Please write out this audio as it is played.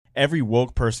every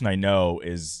woke person I know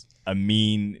is a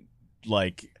mean,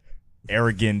 like,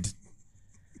 arrogant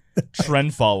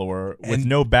trend follower with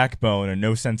no backbone and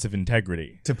no sense of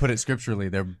integrity. To put it scripturally,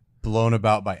 they're blown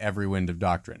about by every wind of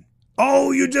doctrine.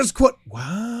 Oh, you just quote.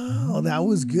 Wow, that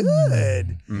was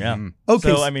good. Yeah.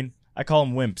 Okay. So, I mean, I call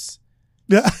them wimps.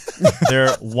 Yeah.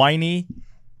 They're whiny,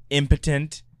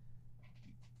 impotent,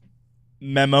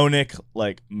 mammonic,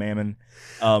 like mammon.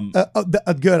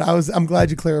 Good. I'm glad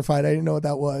you clarified. I didn't know what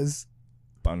that was.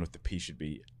 Bun with the P should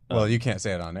be. Well, you can't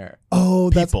say it on air. Oh,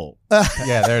 that's People.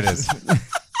 Yeah, there it is.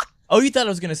 Oh, you thought I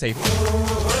was going to say.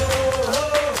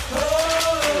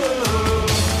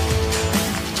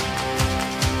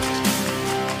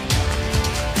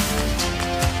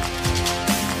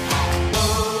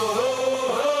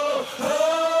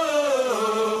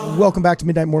 Welcome back to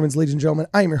Midnight Mormons, ladies and gentlemen.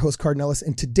 I am your host, Cardinellis,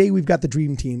 and today we've got the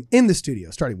dream team in the studio,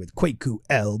 starting with Kwaku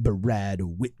L.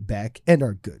 Barad Whitbeck and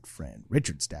our good friend,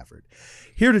 Richard Stafford,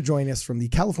 here to join us from the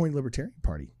California Libertarian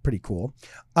Party. Pretty cool.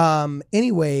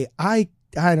 Anyway, I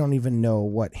don't even know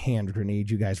what hand grenade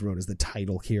you guys wrote as the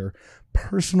title here.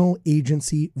 Personal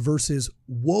agency versus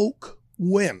woke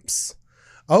wimps.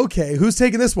 Okay, who's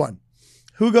taking this one?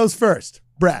 Who goes first?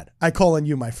 Brad, I call on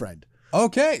you, my friend.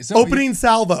 Okay. So Opening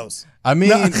salvos. I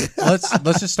mean,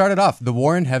 let's just start it off. The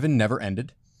war in heaven never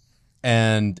ended.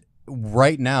 And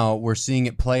right now we're seeing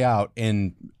it play out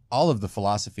in all of the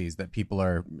philosophies that people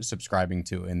are subscribing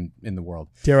to in the world.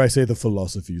 Dare I say the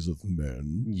philosophies of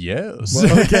men? Yes.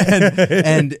 Well, okay.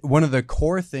 and one of the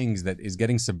core things that is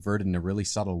getting subverted in a really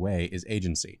subtle way is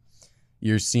agency.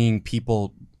 You're seeing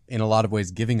people in a lot of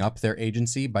ways giving up their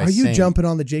agency by saying... Are you jumping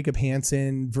on the Jacob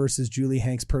Hansen versus Julie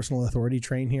Hanks personal authority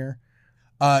train here?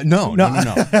 No.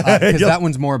 Because that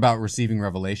one's more about receiving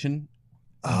revelation.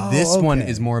 This one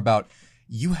is more about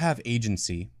you have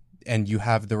agency and you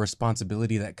have the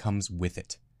responsibility that comes with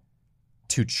it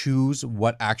to choose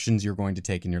what actions you're going to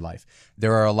take in your life.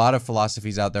 There are a lot of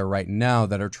philosophies out there right now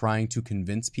that are trying to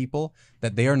convince people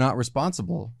that they are not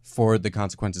responsible for the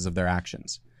consequences of their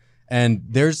actions. And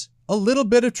there's a little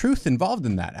bit of truth involved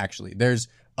in that, actually. There's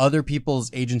other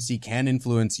people's agency can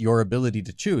influence your ability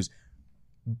to choose,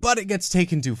 but it gets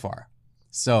taken too far.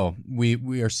 So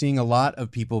we are seeing a lot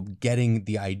of people getting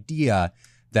the idea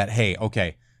that, hey,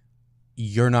 okay,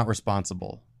 you're not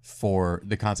responsible for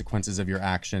the consequences of your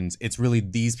actions. It's really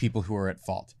these people who are at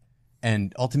fault.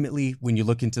 And ultimately, when you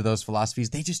look into those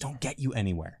philosophies, they just don't get you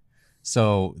anywhere.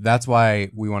 So that's why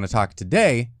we want to talk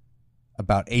today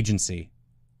about agency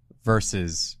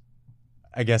versus,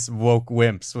 I guess, woke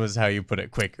wimps was how you put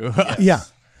it, quick. Yeah.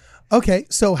 Okay,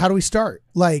 so how do we start?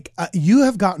 Like, you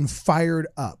have gotten fired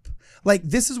up. Like,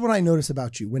 this is what I notice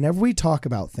about you. Whenever we talk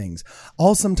about things,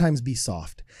 I'll sometimes be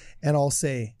soft. And I'll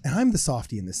say, and I'm the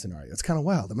softy in this scenario. It's kind of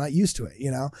wild. I'm not used to it,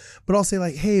 But I'll say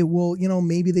like, hey, well,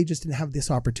 maybe they just didn't have this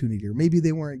opportunity. Or maybe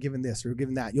they weren't given this or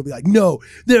given that. You'll be like, no,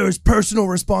 there is personal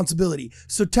responsibility.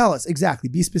 So tell us exactly.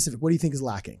 Be specific. What do you think is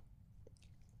lacking?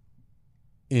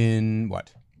 In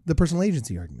what? The personal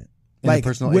agency argument. Like,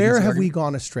 where have we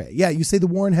gone astray? Yeah, you say the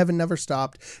war in heaven never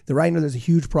stopped. Right now, there's a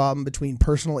huge problem between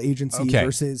personal agency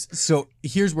versus... So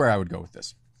here's where I would go with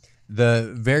this.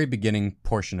 The very beginning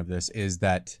portion of this is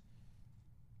that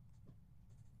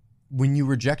when you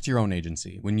reject your own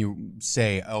agency, when you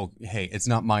say, oh, hey, it's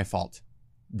not my fault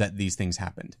that these things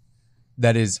happened,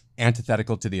 that is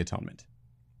antithetical to the atonement.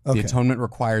 Okay. The atonement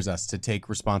requires us to take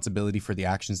responsibility for the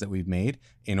actions that we've made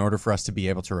in order for us to be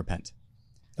able to repent.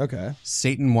 Okay.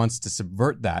 Satan wants to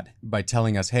subvert that by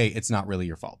telling us, hey, it's not really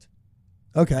your fault.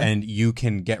 Okay. And you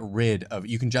can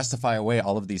you can justify away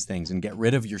all of these things and get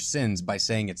rid of your sins by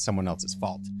saying it's someone else's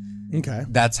fault. Okay.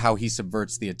 That's how he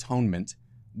subverts the atonement,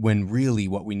 when really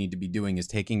what we need to be doing is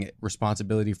taking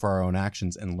responsibility for our own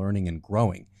actions and learning and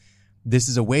growing. This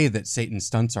is a way that Satan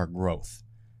stunts our growth,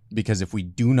 because if we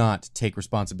do not take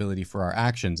responsibility for our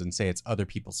actions and say it's other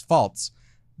people's faults,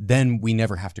 then we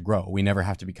never have to grow. We never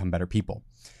have to become better people.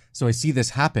 So I see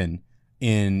this happen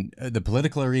in the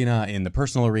political arena, in the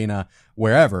personal arena,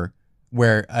 wherever,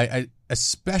 where I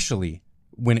especially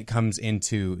when it comes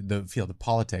into the field of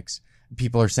politics,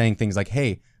 people are saying things like,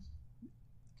 hey,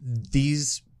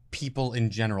 these people in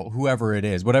general, whoever it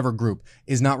is, whatever group,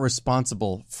 is not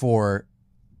responsible for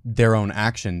their own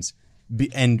actions.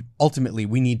 And ultimately,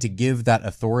 we need to give that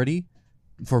authority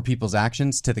for people's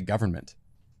actions to the government.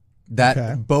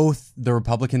 that both the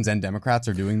Republicans and Democrats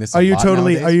are doing this. Are you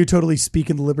totally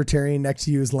speaking the libertarian next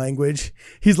to you as language?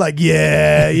 He's like,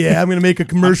 yeah, I'm going to make a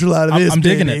commercial out of this. I'm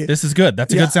digging it. This is good.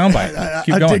 That's a good soundbite.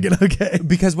 Keep I'm going. digging. Okay.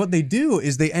 Because what they do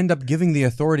is they end up giving the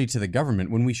authority to the government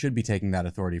when we should be taking that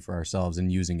authority for ourselves and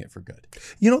using it for good.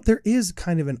 There is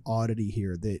kind of an oddity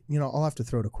here that, I'll have to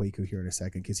throw to Kwaku here in a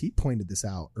second because he pointed this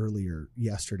out earlier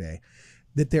yesterday,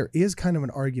 that there is kind of an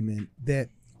argument that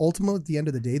ultimately at the end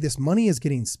of the day, this money is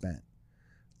getting spent.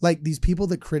 Like these people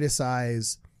that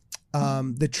criticize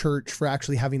the church for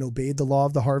actually having obeyed the law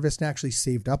of the harvest and actually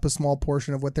saved up a small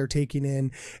portion of what they're taking in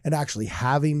and actually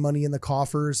having money in the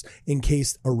coffers in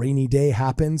case a rainy day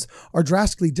happens are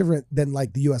drastically different than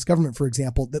like the US government, for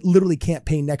example, that literally can't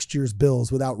pay next year's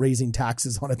bills without raising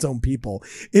taxes on its own people.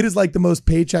 It is like the most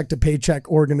paycheck to paycheck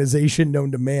organization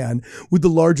known to man with the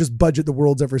largest budget the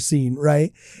world's ever seen.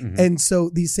 Right. Mm-hmm. And so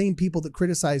these same people that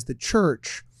criticize the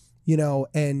church,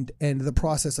 and the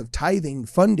process of tithing,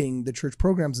 funding the church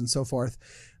programs and so forth,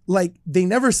 like they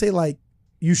never say like,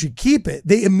 you should keep it.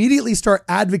 They immediately start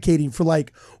advocating for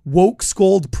like woke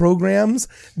scold programs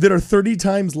that are 30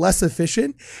 times less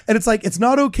efficient. And it's like, it's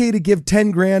not okay to give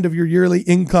 10 grand of your yearly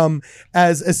income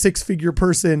as a 6-figure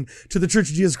person to the Church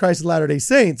of Jesus Christ of Latter-day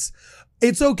Saints.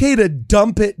 It's okay to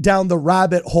dump it down the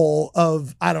rabbit hole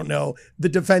of, I don't know, the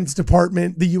Defense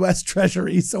Department, the U.S.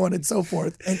 Treasury, so on and so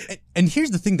forth. And here's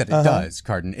the thing that it does,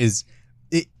 Cardin, is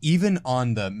even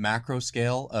on the macro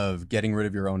scale of getting rid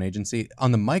of your own agency,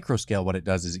 on the micro scale, what it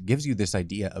does is it gives you this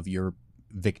idea of your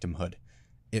victimhood.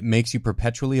 It makes you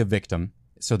perpetually a victim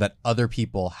so that other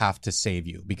people have to save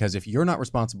you. Because if you're not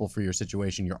responsible for your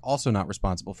situation, you're also not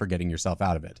responsible for getting yourself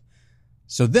out of it.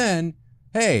 So then,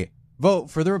 hey,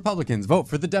 vote for the Republicans, vote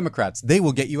for the Democrats. They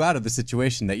will get you out of the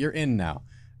situation that you're in now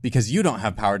because you don't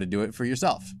have power to do it for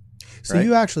yourself. So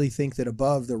you actually think that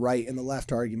above the right and the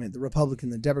left argument, the Republican,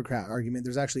 the Democrat argument,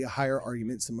 there's actually a higher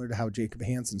argument similar to how Jacob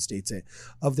Hansen states it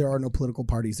of there are no political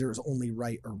parties. There is only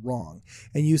right or wrong.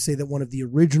 And you say that one of the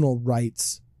original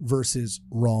rights versus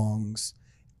wrongs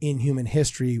in human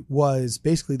history was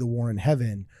basically the war in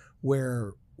heaven,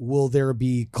 where will there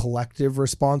be collective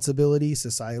responsibility,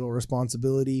 societal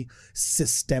responsibility,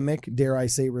 systemic, dare I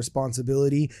say,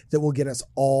 responsibility that will get us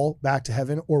all back to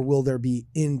heaven? Or will there be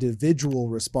individual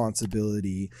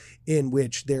responsibility in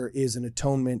which there is an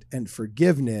atonement and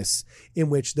forgiveness in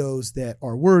which those that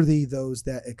are worthy, those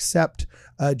that accept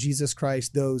Jesus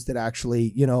Christ, those that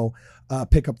actually,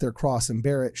 pick up their cross and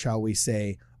bear it, shall we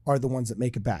say, are the ones that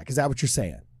make it back? Is that what you're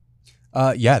saying?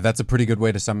 Yeah, that's a pretty good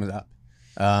way to sum it up.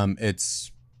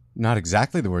 It's not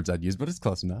exactly the words I'd use, but it's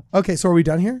close enough. Okay, so are we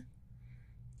done here?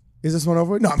 Is this one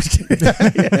over? No, I'm just kidding.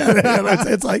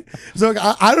 It's like, so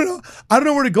I don't know. I don't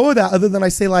know where to go with that other than I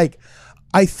say, like,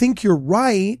 I think you're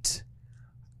right.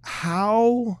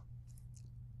 How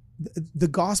the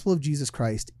gospel of Jesus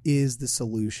Christ is the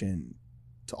solution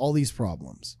to all these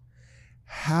problems.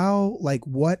 How, like,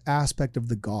 what aspect of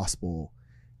the gospel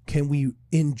can we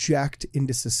inject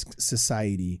into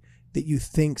society that you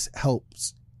think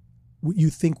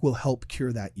will help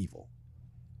cure that evil?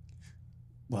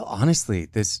 Well, honestly,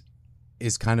 this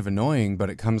is kind of annoying, but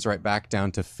it comes right back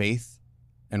down to faith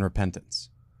and repentance.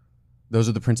 Those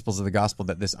are the principles of the gospel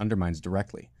that this undermines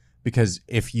directly. Because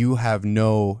if you have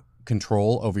no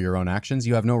control over your own actions,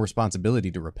 you have no responsibility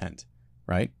to repent,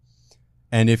 right?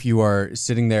 And if you are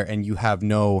sitting there and you have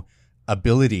no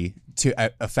ability to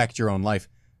affect your own life,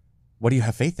 what do you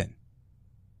have faith in?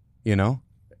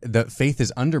 The faith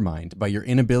is undermined by your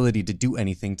inability to do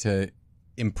anything to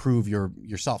improve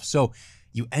yourself. So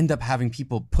you end up having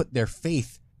people put their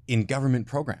faith in government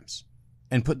programs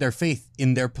and put their faith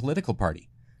in their political party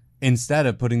instead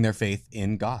of putting their faith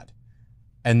in God.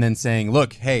 And then saying,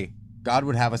 look, hey, God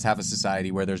would have us have a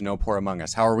society where there's no poor among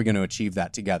us. How are we going to achieve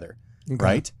that together? Okay.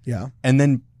 Right? Yeah. And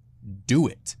then do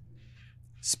it.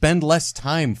 Spend less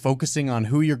time focusing on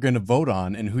who you're going to vote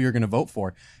on and who you're going to vote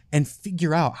for, and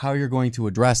figure out how you're going to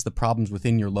address the problems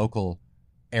within your local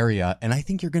area. And I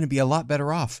think you're going to be a lot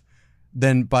better off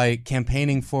than by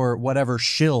campaigning for whatever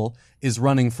shill is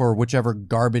running for whichever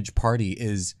garbage party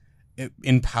is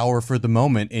in power for the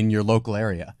moment in your local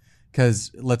area.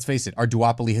 Because let's face it, our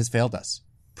duopoly has failed us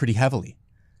pretty heavily.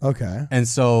 Okay. And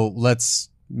so let's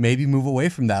maybe move away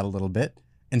from that a little bit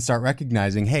and start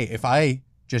recognizing, hey, if I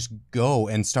just go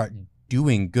and start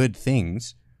doing good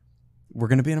things, we're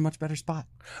going to be in a much better spot.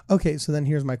 Okay, so then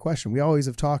here's my question. We always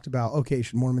have talked about, okay,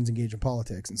 should Mormons engage in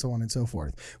politics and so on and so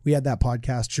forth? We had that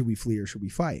podcast, should we flee or should we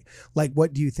fight? Like,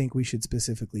 what do you think we should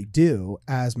specifically do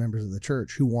as members of the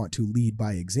church who want to lead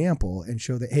by example and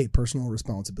show that, hey, personal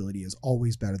responsibility is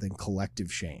always better than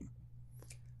collective shame?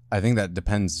 I think that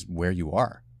depends where you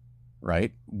are.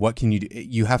 right? What can you do?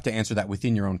 You have to answer that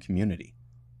within your own community,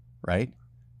 right?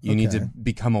 You need to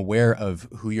become aware of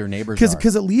who your neighbors are.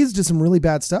 Because it leads to some really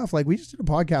bad stuff. Like we just did a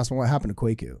podcast on what happened to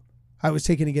Kwaku. I was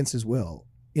taken against his will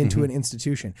into an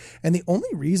institution. And the only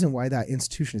reason why that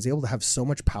institution is able to have so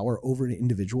much power over an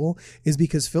individual is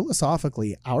because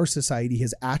philosophically, our society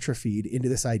has atrophied into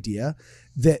this idea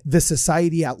that the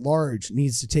society at large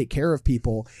needs to take care of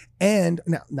people. And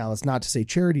now it's not to say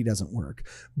charity doesn't work,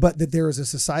 but that there is a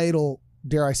societal,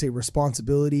 dare I say,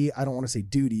 responsibility. I don't want to say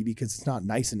duty because it's not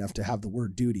nice enough to have the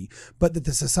word duty, but that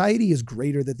the society is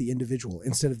greater than the individual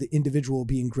instead of the individual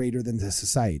being greater than the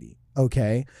society.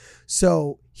 Okay.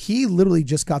 So he literally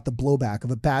just got the blowback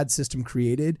of a bad system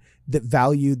created that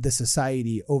valued the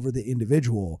society over the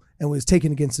individual and was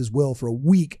taken against his will for a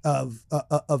week of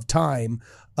time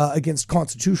against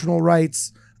constitutional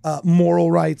rights,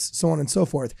 moral rights, so on and so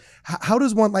forth. How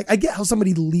does one, like, I get how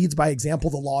somebody leads by example,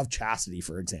 the law of chastity,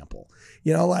 for example,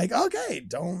 you know, like, okay,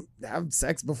 don't have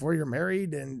sex before you're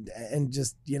married and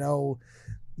just, you know,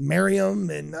 marry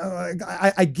them. And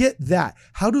I get that.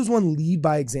 How does one lead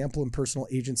by example and personal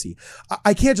agency?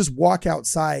 I can't just walk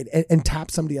outside and tap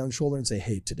somebody on the shoulder and say,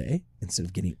 hey, today, instead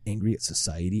of getting angry at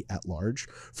society at large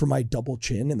for my double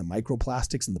chin and the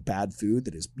microplastics and the bad food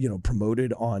that is, you know,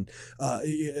 promoted on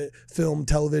film,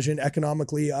 television,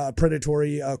 economically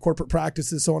predatory corporate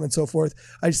practices, so on and so forth.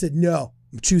 I just said, no,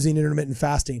 I'm choosing intermittent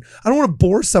fasting. I don't want to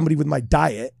bore somebody with my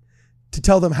diet to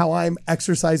tell them how I'm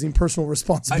exercising personal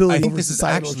responsibility. I think over this is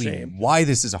societal actually shame. why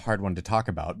this is a hard one to talk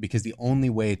about, because the only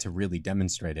way to really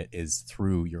demonstrate it is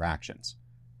through your actions,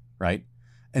 right?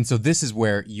 And so this is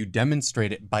where you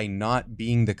demonstrate it by not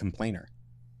being the complainer.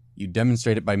 You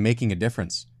demonstrate it by making a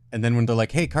difference. And then when they're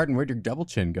like, hey, Carton, where'd your double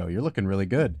chin go? You're looking really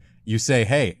good. You say,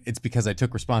 hey, it's because I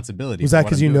took responsibility. Was that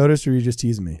because you noticed, or you just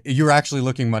teasing me? You're actually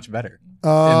looking much better in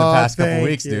the past couple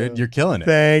weeks, dude. You're killing it.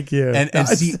 Thank you. And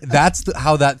see, that's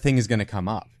how that thing is going to come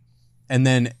up. And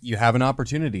then you have an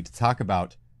opportunity to talk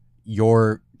about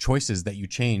your choices that you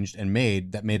changed and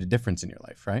made that made a difference in your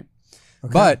life, right?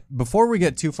 Okay. But before we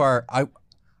get too far, I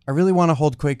really want to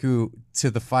hold Kwaku to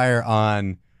the fire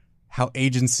on how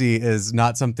agency is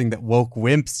not something that woke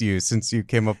Wimps you, since you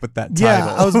came up with that title.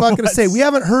 Yeah, I was about going to say, we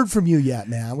haven't heard from you yet,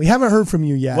 man. We haven't heard from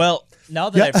you yet. Well, now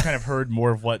that I've kind of heard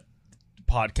more of what the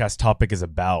podcast topic is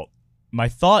about, my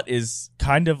thought is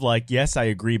kind of like, yes, I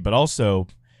agree, but also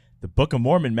the Book of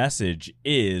Mormon message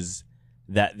is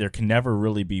that there can never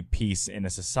really be peace in a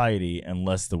society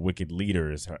unless the wicked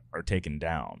leaders are taken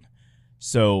down.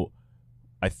 So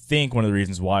I think one of the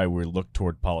reasons why we look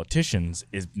toward politicians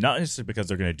is not necessarily because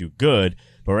they're going to do good,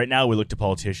 but right now we look to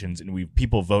politicians and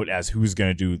people vote as who's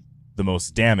going to do the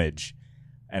most damage,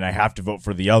 and I have to vote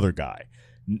for the other guy.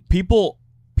 People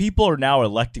are now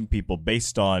electing people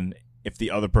based on if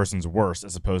the other person's worse,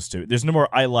 as opposed to there's no more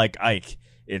I like Ike.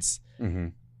 It's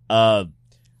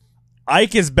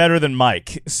Ike is better than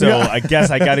Mike, so I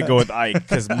guess I got to go with Ike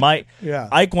because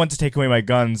Ike wants to take away my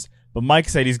guns. But Mike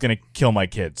said he's going to kill my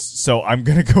kids, so I'm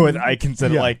going to go with Ike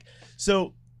instead of like.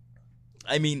 So,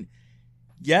 I mean,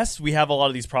 yes, we have a lot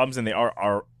of these problems, and they are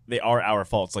our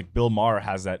faults. Like Bill Maher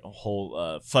has that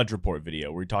whole Fudge Report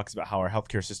video where he talks about how our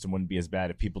healthcare system wouldn't be as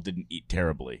bad if people didn't eat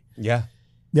terribly. Yeah.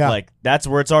 Like that's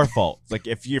where it's our fault. Like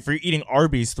if you're eating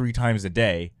Arby's 3 times a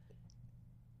day,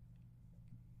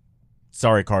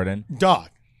 sorry, Carden. Dog.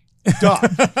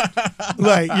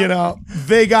 Like, you know,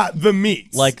 they got the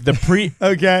meats. Like the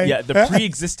the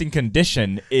pre-existing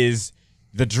condition is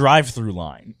the drive-through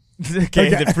line.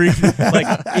 Okay.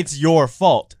 Like it's your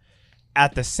fault.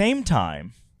 At the same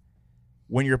time,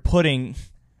 when you're putting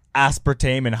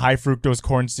aspartame and high fructose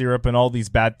corn syrup and all these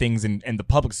bad things in the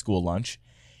public school lunch,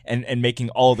 and making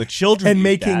all the children and eat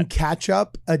making that.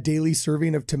 ketchup a daily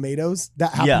serving of tomatoes.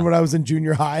 That happened when I was in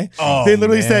junior high. Oh, they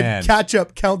literally said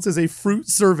ketchup counts as a fruit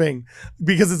serving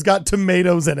because it's got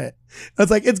tomatoes in it. I was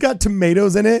like, it's got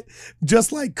tomatoes in it,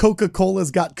 just like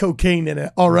Coca-Cola's got cocaine in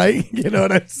it. All right, you know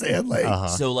what I'm saying? Like,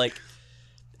 So like,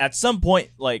 at some point,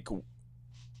 like,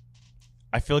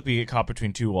 I feel like we get caught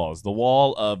between two walls: the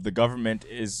wall of the government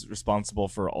is responsible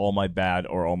for all my bad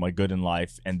or all my good in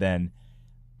life, and then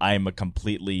I'm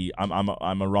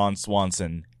a Ron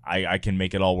Swanson. I can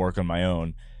make it all work on my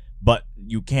own, but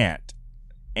you can't.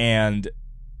 And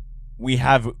we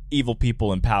have evil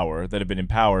people in power that have been in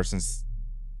power since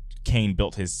Cain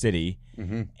built his city,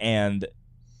 and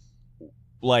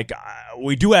like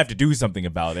we do have to do something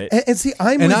about it. And see,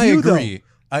 I agree.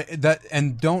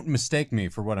 And don't mistake me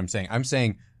for what I'm saying. I'm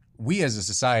saying we as a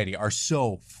society are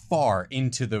so far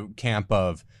into the camp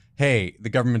of, hey, the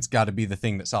government's got to be the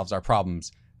thing that solves our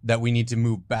problems, that we need to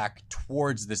move back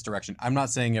towards this direction. I'm not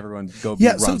saying everyone go be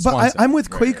Yeah, Ron so, but Swanson. I'm with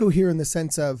Kwaku here in the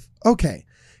sense of, okay,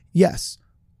 yes,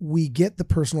 we get the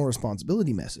personal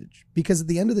responsibility message, because at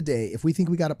the end of the day, if we think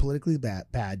we got it politically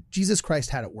bad, Jesus Christ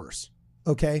had it worse.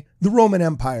 Okay, the Roman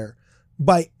Empire,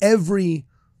 by every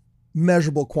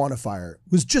measurable quantifier,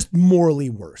 was just morally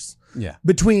worse. Yeah.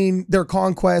 Between their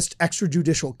conquest,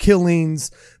 extrajudicial killings,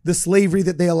 the slavery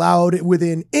that they allowed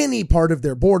within any part of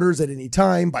their borders at any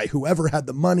time by whoever had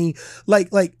the money,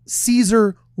 like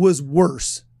Caesar was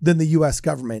worse than the U.S.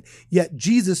 government. Yet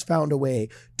Jesus found a way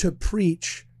to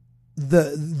preach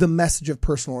the message of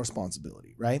personal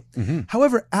responsibility, right? Mm-hmm.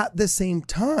 However, at the same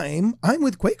time, I'm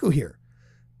with Kwaku here.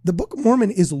 The Book of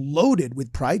Mormon is loaded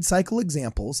with pride cycle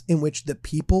examples in which the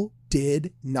people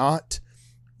did not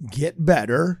get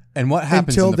better. And what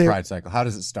happens in the pride cycle? How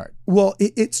does it start? Well,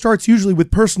 it starts usually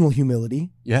with personal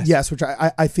humility. Yes. Yes, which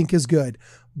I think is good.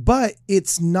 But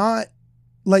it's not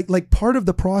like part of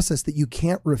the process that you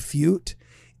can't refute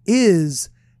is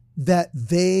that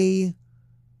they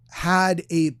had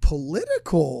a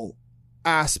political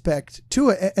aspect to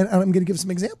it. And I'm going to give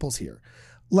some examples here.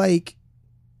 Like,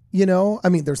 you know, I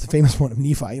mean, there's the famous one of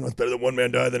Nephi, you know, it's better that one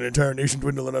man die than an entire nation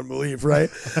dwindle in unbelief, right?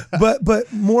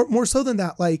 but more so than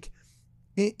that, like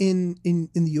in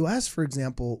the US, for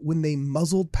example, when they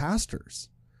muzzled pastors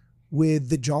with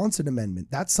the Johnson Amendment,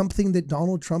 that's something that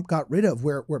Donald Trump got rid of,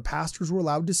 where pastors were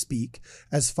allowed to speak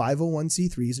as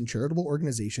 501c3s and charitable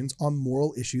organizations on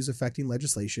moral issues affecting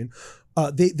legislation.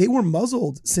 They were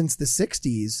muzzled since the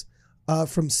 60s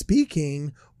from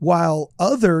speaking, while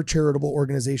other charitable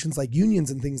organizations like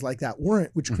unions and things like that weren't,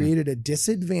 which created a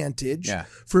disadvantage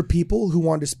for people who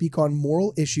wanted to speak on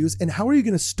moral issues. And how are you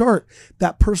going to start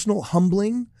that personal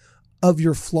humbling of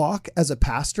your flock as a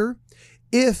pastor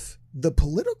if the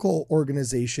political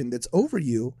organization that's over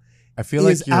you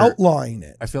is outlawing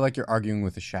it? I feel like you're arguing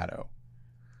with a shadow.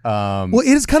 Well, it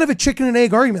is kind of a chicken and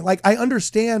egg argument. Like, I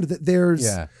understand that there's...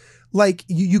 Yeah. Like,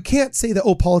 you can't say that,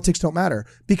 politics don't matter,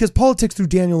 because politics threw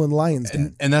Daniel in the lion's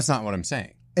den. And that's not what I'm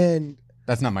saying. And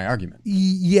that's not my argument.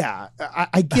 Yeah,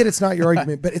 I get it's not your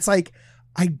argument, but it's like,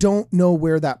 I don't know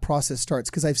where that process starts,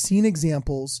 because I've seen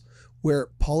examples where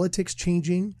politics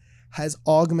changing has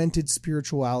augmented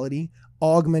spirituality,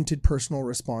 augmented personal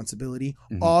responsibility,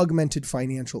 augmented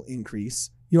financial increase.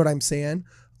 You know what I'm saying?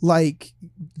 Like,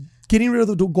 getting rid of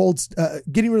the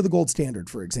gold standard,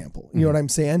 for example. You know what I'm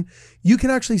saying? You can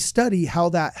actually study how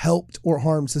that helped or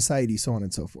harmed society, so on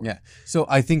and so forth. Yeah. So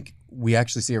I think we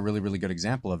actually see a really, really good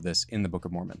example of this in the Book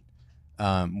of Mormon,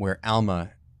 where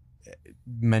Alma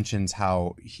mentions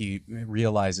how he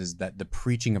realizes that the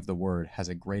preaching of the word has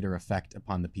a greater effect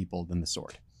upon the people than the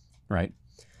sword, right?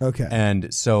 Okay.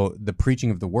 And so the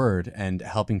preaching of the word and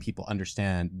helping people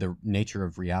understand the nature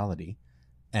of reality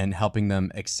and helping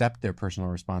them accept their personal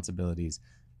responsibilities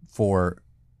for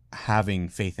having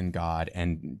faith in God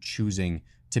and choosing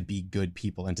to be good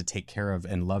people and to take care of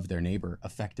and love their neighbor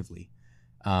effectively.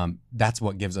 That's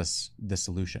what gives us the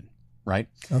solution, right?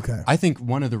 Okay. I think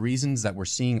one of the reasons that we're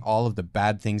seeing all of the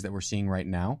bad things that we're seeing right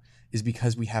now is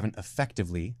because we haven't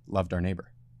effectively loved our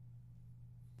neighbor.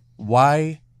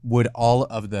 Why would all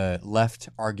of the left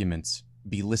arguments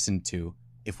be listened to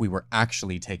if we were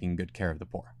actually taking good care of the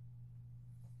poor?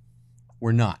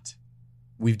 We're not.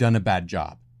 We've done a bad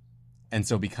job. And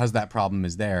so because that problem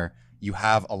is there, you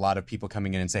have a lot of people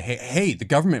coming in and say, hey, the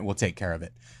government will take care of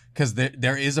it because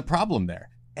there is a problem there.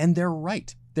 And they're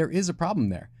right. There is a problem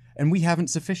there. And we haven't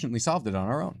sufficiently solved it on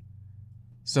our own.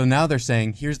 So now they're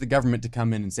saying, here's the government to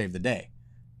come in and save the day,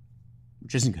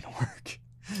 which isn't going to work.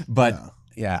 But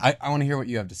yeah, I want to hear what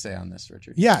you have to say on this,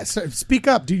 Richard. Yeah, so speak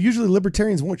up, dude. Usually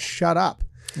libertarians won't shut up.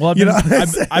 Well,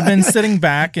 I've been sitting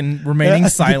back and remaining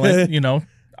silent. You know,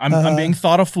 I'm being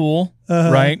thought a fool,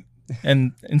 right?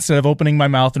 And instead of opening my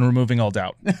mouth and removing all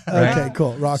doubt. Right? Okay,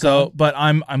 cool. Rock on. But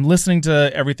I'm listening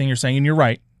to everything you're saying, and you're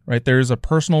right. Right, there's a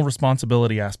personal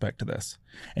responsibility aspect to this,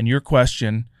 and your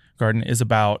question, Garden, is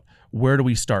about where do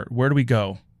we start? Where do we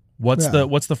go? What's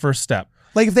the first step?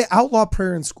 Like, if they outlaw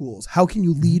prayer in schools, how can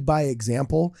you lead by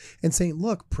example and saying,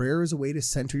 look, prayer is a way to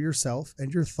center yourself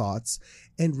and your thoughts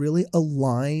and really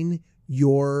align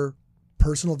your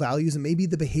personal values and maybe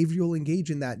the behavior you'll engage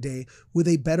in that day with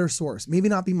a better source. Maybe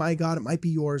not be my God, it might be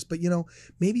yours, but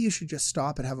maybe you should just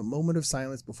stop and have a moment of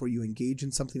silence before you engage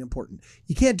in something important.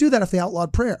 You can't do that if they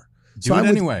outlawed prayer. Do it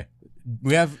anyway.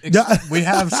 We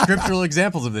have scriptural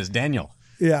examples of this, Daniel.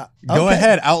 Yeah. Go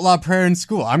ahead, outlaw prayer in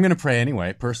school. I'm going to pray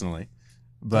anyway, personally.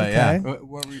 But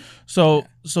So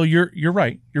you're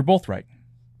right. You're both right,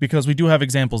 because we do have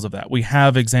examples of that. We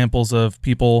have examples of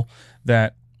people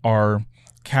that are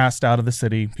cast out of the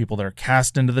city, people that are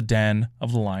cast into the den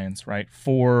of the lions, right?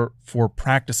 For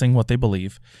practicing what they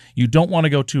believe. You don't want to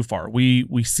go too far.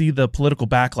 We see the political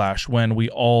backlash when we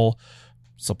all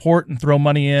support and throw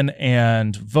money in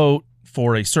and vote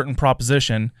for a certain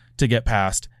proposition to get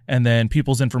passed, and then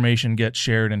people's information gets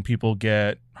shared and people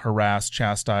get harassed,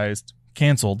 chastised,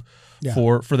 canceled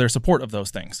for their support of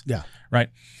those things. Yeah. Right?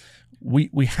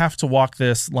 We have to walk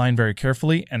this line very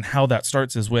carefully, and how that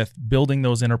starts is with building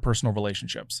those interpersonal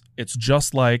relationships. It's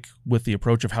just like with the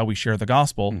approach of how we share the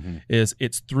gospel, is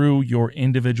it's through your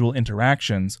individual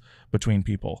interactions between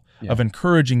people, of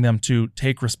encouraging them to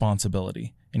take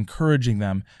responsibility, encouraging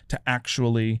them to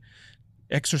actually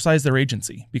exercise their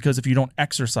agency. Because if you don't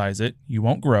exercise it, you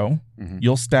won't grow,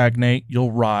 you'll stagnate,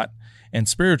 you'll rot, and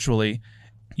spiritually,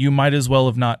 you might as well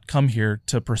have not come here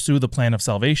to pursue the plan of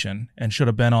salvation and should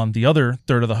have been on the other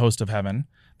third of the host of heaven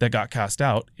that got cast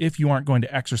out if you aren't going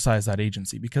to exercise that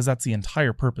agency, because that's the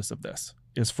entire purpose of this,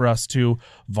 is for us to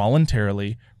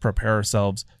voluntarily prepare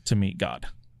ourselves to meet God.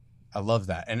 I love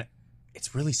that. And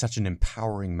it's really such an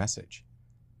empowering message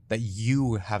that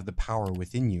you have the power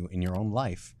within you in your own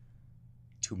life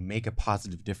to make a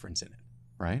positive difference in it,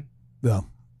 right? Yeah.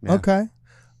 Okay.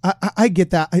 I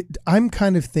get that. I'm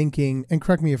kind of thinking, and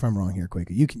correct me if I'm wrong here,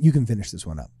 Quaker. You can finish this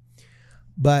one up.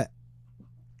 But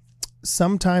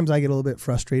sometimes I get a little bit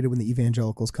frustrated when the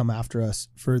evangelicals come after us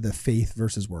for the faith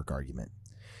versus work argument.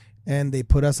 And they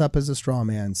put us up as a straw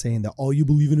man saying that all you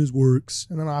believe in is works.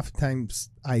 And then oftentimes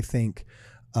I think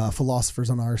philosophers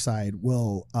on our side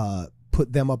will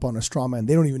put them up on a straw man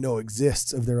they don't even know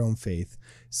exists of their own faith,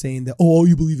 saying that, all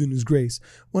you believe in is grace.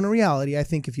 When in reality, I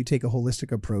think if you take a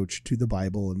holistic approach to the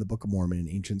Bible and the Book of Mormon and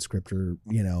ancient scripture,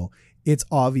 it's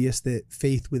obvious that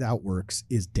faith without works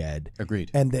is dead.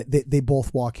 Agreed. And that they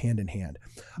both walk hand in hand.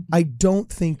 I don't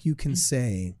think you can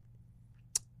say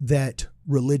that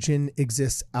religion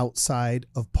exists outside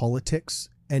of politics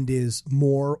and is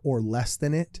more or less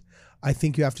than it. I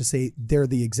think you have to say they're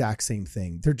the exact same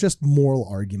thing. They're just moral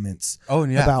arguments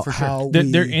about for sure. how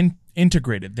they're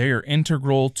integrated. They are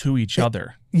integral to each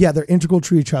other. Yeah, they're integral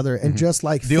to each other. And just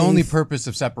like the only purpose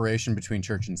of separation between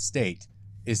church and state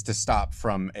is to stop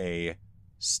from a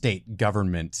state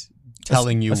government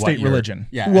telling you a what state religion.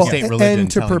 Yeah, well, a state religion.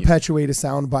 And to perpetuate a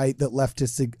soundbite that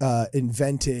leftists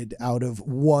invented out of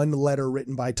one letter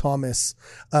written by Thomas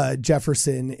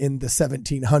Jefferson in the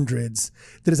 1700s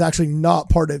that is actually not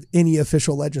part of any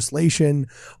official legislation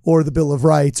or the Bill of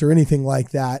Rights or anything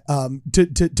like that,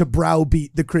 to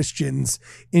browbeat the Christians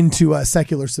into a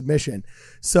secular submission.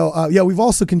 So, we've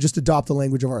also can just adopt the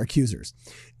language of our accusers.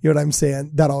 You know what I'm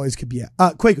saying? That always could be it.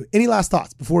 Quaker, any last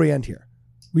thoughts before we end here?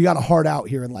 We got a hard out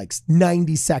here in like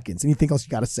 90 seconds. Anything else you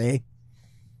got to say?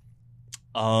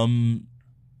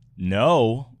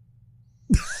 No.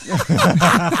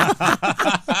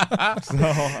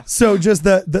 So just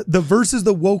the versus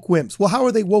the woke wimps. Well, how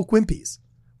are they woke wimpies?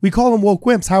 We call them woke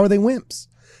wimps. How are they wimps?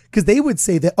 Because they would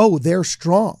say that, they're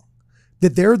strong,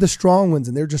 that they're the strong ones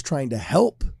and they're just trying to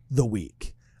help the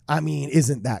weak. I mean,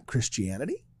 isn't that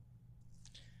Christianity?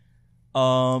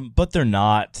 But they're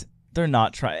not. They're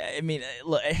not trying. I mean,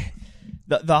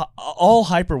 the all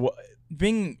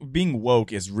being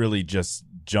woke is really just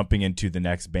jumping into the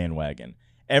next bandwagon.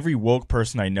 Every woke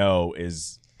person I know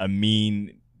is a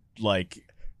mean,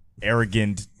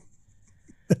 arrogant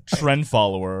trend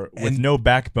follower with no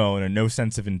backbone and no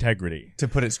sense of integrity. To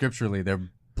put it scripturally, they're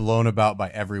blown about by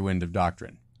every wind of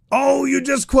doctrine. Oh, you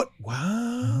just quote.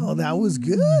 Wow, that was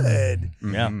good.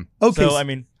 Yeah. Okay. So, I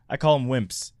mean, I call them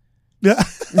wimps. Yeah.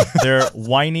 They're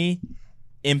whiny,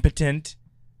 impotent,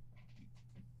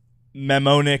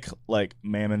 mammonic, like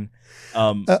mammon.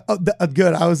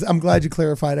 Good. I'm glad you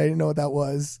clarified. I didn't know what that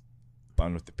was.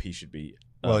 Fun with the P should be.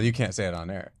 Well, you can't say it on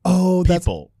air. Oh,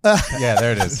 people. Yeah,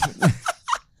 there it is.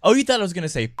 Oh, you thought I was gonna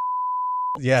say?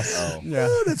 Yes. Oh, yeah.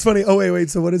 Oh, that's funny. Oh,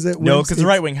 wait. So what is it? No, because the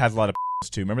right wing has a lot of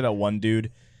too. Remember that one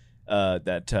dude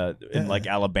that in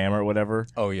Alabama or whatever?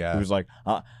 Oh yeah. He was like,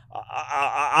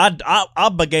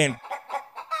 I began.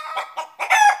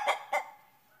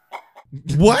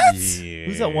 What? Yeah.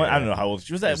 Who's that one? I don't know how old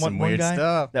she was. That one weird guy.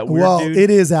 Stuff. That weird dude. It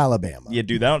is Alabama. Yeah,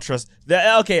 dude. I don't trust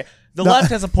that. Okay, the left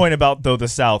has a point about the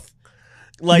South.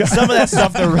 Like some of that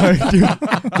stuff they're right,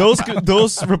 dude.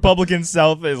 Those Republican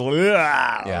South is.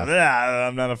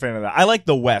 I'm not a fan of that. I like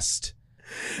the West.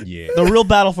 Yeah. The real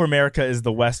battle for America is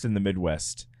the West and the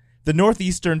Midwest. The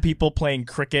Northeastern people playing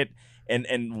cricket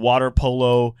and water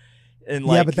polo and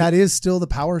but that is still the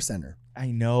power center.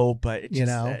 I know, but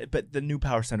but the new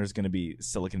power center is going to be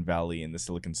Silicon Valley and the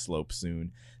Silicon Slope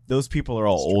soon. Those people are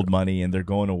all old money and they're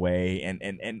going away,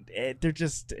 and they're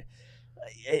just.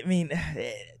 I mean,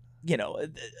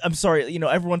 I'm sorry,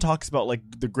 everyone talks about like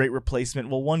the Great Replacement.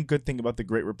 Well, one good thing about the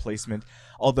Great Replacement,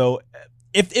 although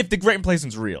if the Great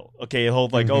Replacement's real, okay, the whole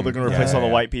like they're going to replace all the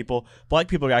white people, black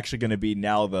people are actually going to be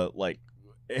now the like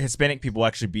Hispanic people will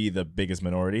actually be the biggest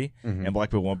minority, and black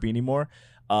people won't be anymore.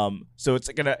 So it's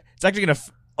actually gonna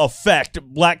affect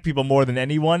black people more than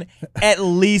anyone. At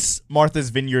least Martha's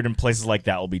Vineyard and places like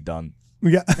that will be done.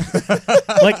 Yeah,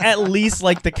 like at least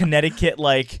like the Connecticut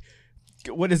like.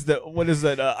 What is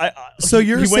that? So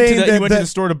you're he saying went to that he went to the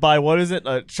store to buy what is it?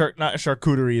 Not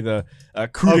charcuterie. The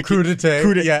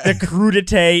crudité. Yeah. The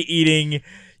crudité eating.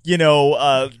 Like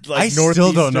I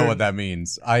still don't know what that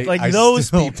means. I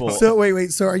those people. Don't. So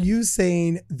wait. So are you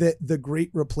saying that the Great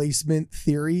Replacement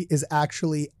theory is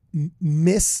actually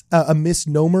a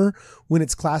misnomer when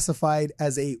it's classified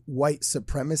as a white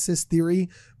supremacist theory?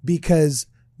 Because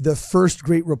the first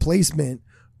Great Replacement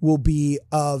will be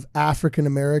of African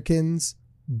Americans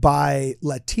by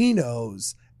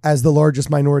Latinos as the largest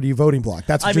minority voting bloc.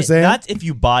 That's what you're saying? That's if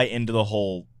you buy into the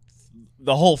whole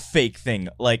fake thing.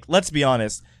 Like, let's be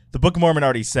honest. The Book of Mormon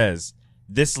already says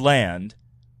this land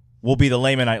will be the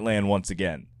Lamanite land once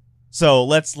again. So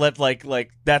let's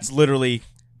that's literally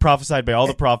prophesied by all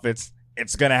the prophets.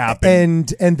 It's gonna happen.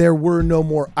 And there were no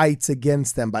more ites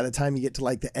against them by the time you get to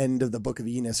like the end of the Book of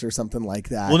Enos or something like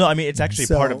that. Well, no, I mean it's actually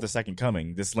part of the second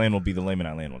coming. This land will be the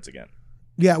Lamanite land once again.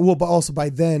 Yeah, well, but also by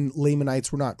then,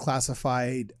 Lamanites were not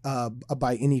classified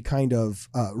by any kind of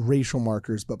racial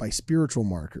markers, but by spiritual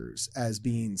markers as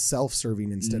being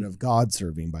self-serving instead of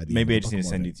God-serving. By the maybe I just need to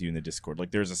send it to you in the Discord.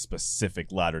 Like, there's a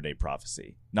specific Latter-day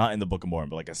prophecy, not in the Book of Mormon,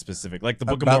 but like a specific, like the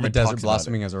Book of Mormon about the desert talks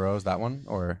blossoming as a rose. That one,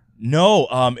 or no?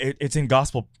 It's in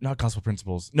not Gospel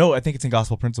Principles. No, I think it's in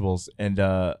Gospel Principles, and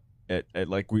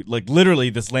literally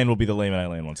this land will be the Lamanite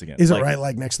land once again. Is it right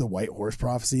like next to the white horse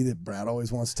prophecy that Brad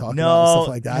always wants to talk about and stuff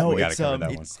like that? No, we gotta cover that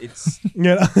one. It's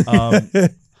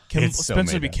It's so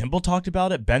Spencer B. Kimball talked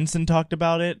about it. Benson talked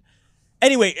about it.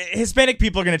 Anyway, Hispanic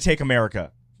people are going to take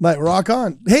America. Like, rock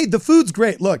on. Hey, the food's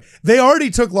great. Look, they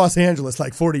already took Los Angeles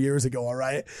like 40 years ago, all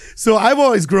right? So I've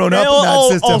always grown up in that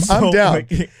system. Also, I'm down.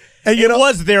 And it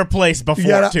was their place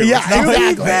before, too. Yeah,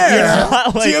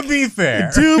 exactly. To be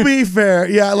fair. To be fair.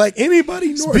 Yeah, like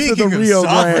anybody north of the Rio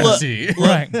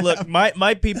Grande. Look,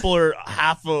 my people are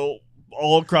half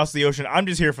all across the ocean. I'm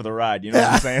just here for the ride. You know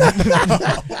what I'm saying?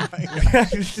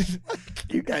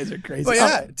 You guys are crazy. But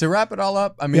yeah, to wrap it all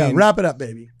up, I mean, wrap it up,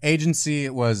 baby. Agency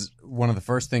was one of the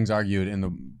first things argued in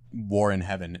the war in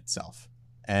heaven itself.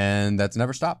 And that's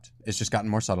never stopped. It's just gotten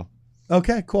more subtle.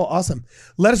 Okay, cool. Awesome.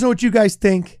 Let us know what you guys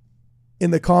think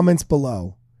in the comments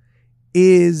below.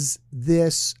 Is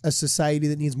this a society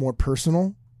that needs more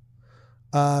personal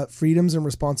freedoms and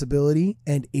responsibility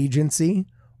and agency?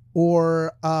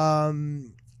 Or are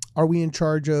we in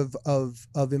charge of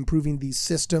improving these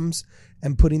systems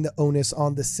and putting the onus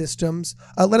on the systems?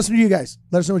 Let us know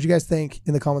what you guys think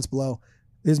in the comments below.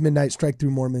 This is Midnight Strike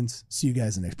Through Mormons. See you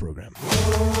guys in the next program.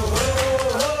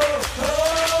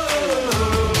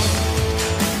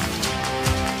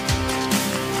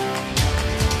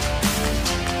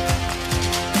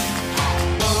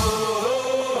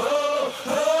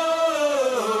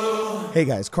 Hey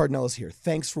guys, Cardinellis here.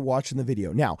 Thanks for watching the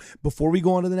video. Now, before we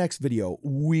go on to the next video,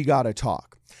 we gotta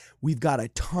talk. We've got a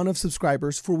ton of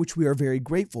subscribers for which we are very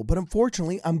grateful, but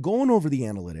unfortunately, I'm going over the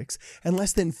analytics and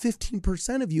less than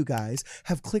 15% of you guys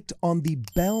have clicked on the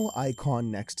bell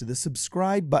icon next to the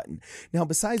subscribe button. Now,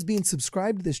 besides being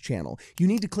subscribed to this channel, you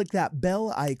need to click that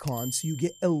bell icon so you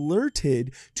get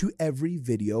alerted to every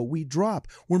video we drop.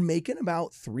 We're making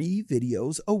about 3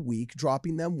 videos a week,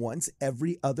 dropping them once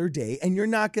every other day, and you're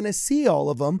not going to see all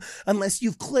of them unless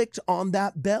you've clicked on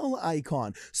that bell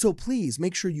icon. So please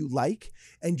make sure you like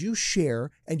and you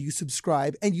share and you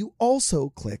subscribe and you also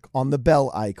click on the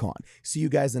bell icon. See you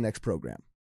guys in the next program.